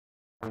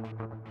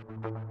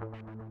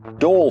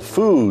Dole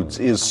Foods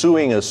is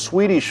suing a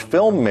Swedish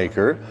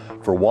filmmaker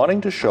for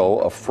wanting to show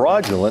a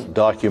fraudulent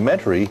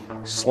documentary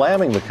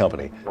slamming the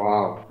company.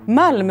 Wow.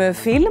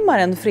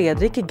 Malmöfilmaren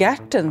Fredrik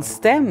Gertten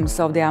stäms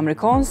av det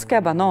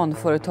amerikanska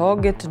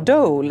bananföretaget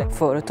Dole.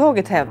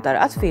 Företaget hävdar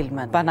att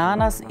filmen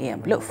Bananas är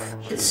en bluff.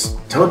 It's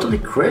totally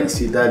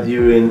crazy that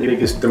you in the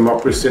biggest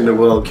democracy in the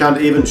world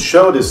can't even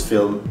show this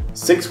film.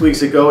 6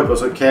 weeks ago it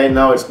was okay,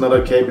 now it's not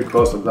okay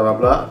because of blah blah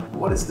blah.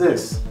 What is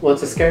this? Well,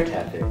 it's a scare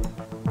tactic.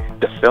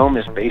 The film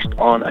is based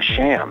on a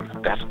sham.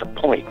 That's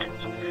the point.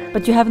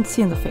 But you haven't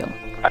seen the film.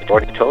 I've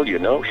already told you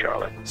no,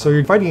 Charlotte. So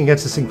you're fighting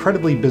against this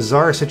incredibly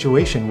bizarre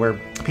situation where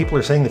people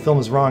are saying the film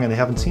is wrong and they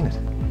haven't seen it.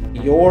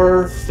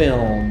 Your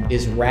film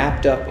is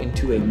wrapped up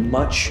into a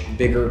much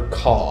bigger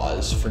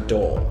cause for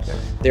Dole.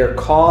 Their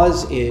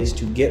cause is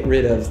to get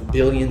rid of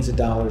billions of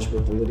dollars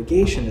worth of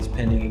litigation that's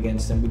pending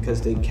against them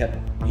because they kept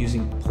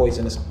using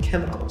poisonous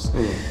chemicals.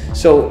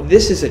 So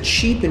this is a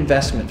cheap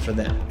investment for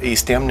them. I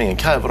stämningen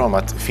kräver de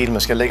att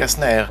filmen ska läggas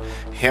ner,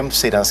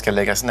 hemsidan ska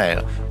läggas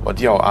ner och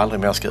att jag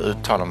aldrig mer ska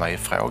uttala mig i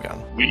frågan.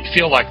 We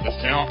feel like the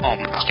film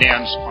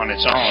stands on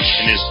its own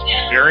and is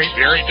very,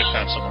 very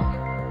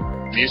defensible.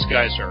 These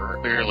guys are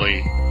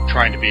clearly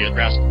trying to be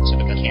aggressive as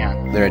they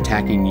can. They're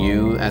attacking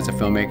you as a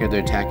filmmaker,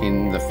 they're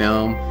attacking the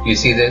film. You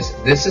see this?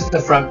 This is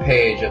the front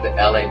page of the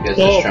LA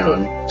Business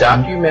Journal.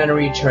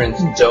 Documentary turns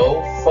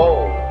Dole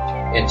Food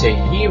into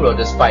hero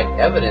despite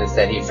evidence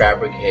that he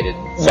fabricated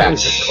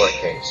facts of court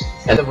case.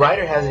 And the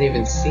writer hasn't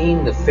even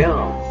seen the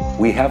film.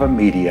 We have a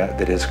media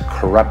that is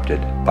corrupted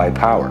by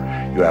power.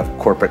 You have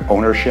corporate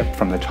ownership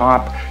from the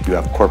top, you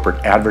have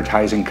corporate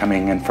advertising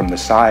coming in from the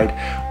side.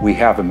 We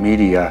have a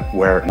media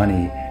where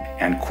money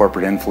and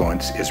corporate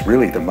influence is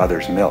really the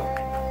mother's milk.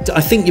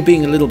 I think you're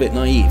being a little bit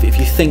naive if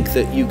you think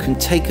that you can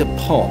take a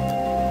pop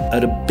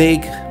at a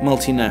big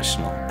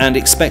multinational and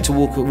expect to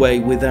walk away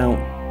without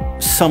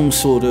some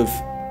sort of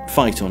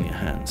fight on your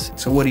hands.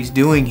 So what he's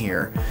doing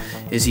here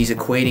is he's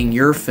equating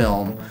your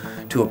film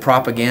to a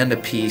propaganda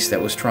piece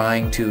that was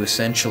trying to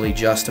essentially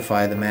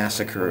justify the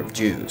massacre of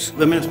Jews.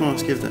 Vem är det som har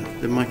skrivit det?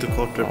 Det är Michael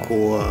Carter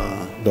på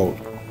Dole.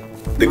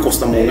 Det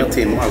kostar många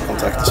timmar att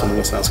kontakta så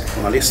många svenska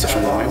journalister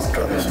som de har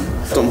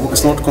gjort. De har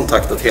snart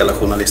kontaktat hela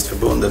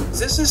journalistförbundet.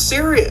 This is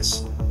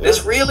serious.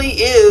 This really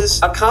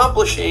is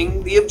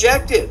accomplishing the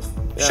objective.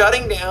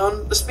 Shutting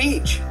down the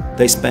speech.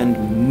 They spend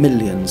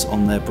millions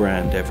on their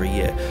brand every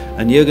year,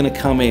 and you're going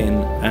to come in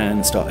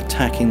and start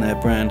attacking their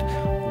brand.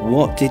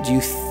 What did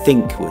you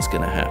think was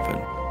going to happen?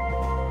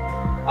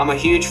 I'm a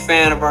huge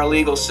fan of our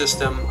legal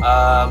system,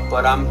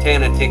 but I'm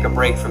going to take a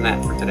break from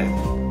that for today.